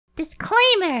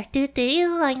Disclaimer! Due to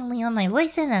only on my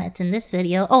voice and it's in this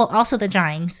video. Oh, also the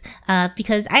drawings.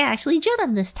 Because I actually drew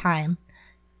them this time.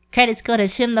 Credits go to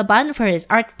Shunbun for his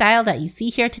art style that you see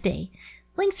here today.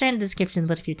 Links are in the description,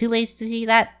 but if you're too lazy to see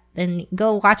that, then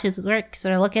go watch his works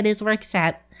or look at his works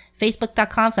at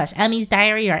facebook.com/Emmy's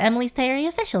Diary or Emily's Diary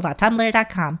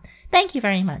official.tumblr.com. Thank you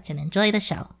very much and enjoy the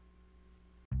show.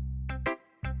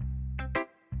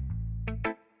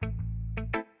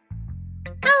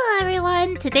 Hello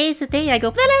everyone! Today's the day I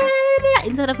go blah, blah, blah,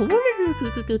 instead of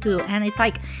and it's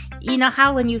like, you know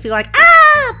how when you feel like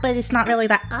ah, but it's not really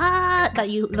that ah that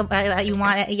you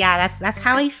want it. Yeah, that's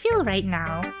how I feel right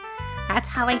now. That's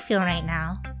how I feel right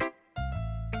now.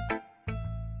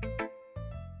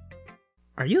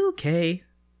 Are you okay?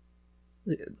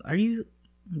 Are you...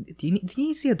 Do you need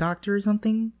to see a doctor or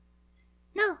something?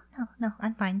 No,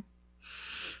 I'm fine.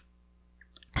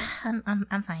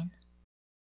 I'm fine.